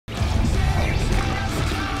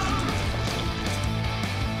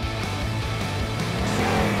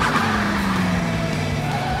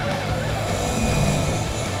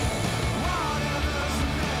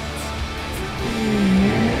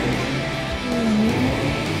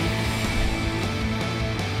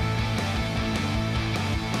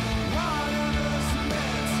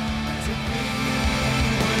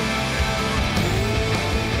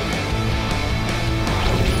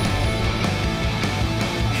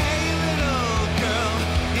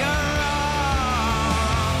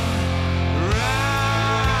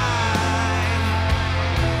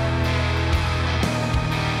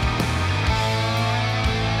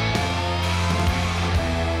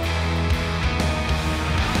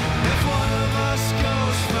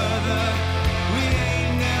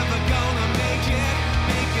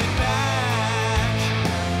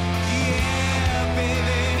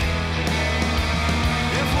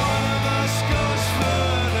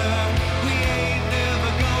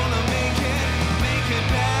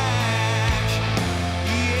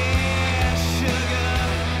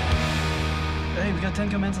10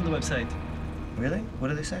 comments on the website. Really? What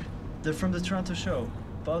do they say? They're from the Toronto show.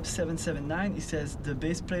 Bob779, he says the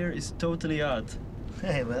bass player is totally odd.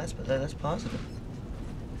 Hey, well, that's positive.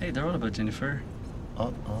 Hey, they're all about Jennifer.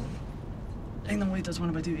 Oh. Hey, no, wait, there's one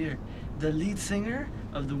about you here. The lead singer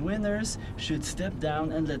of the Winners should step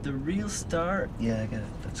down and let the real star... Yeah, I get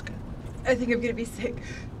it. That's good. I think I'm gonna be sick.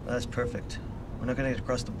 Well, that's perfect. We're not gonna get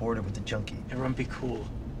across the border with the junkie. Everyone be cool.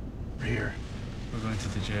 We're here. We're going to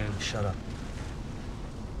the jail. Shut up.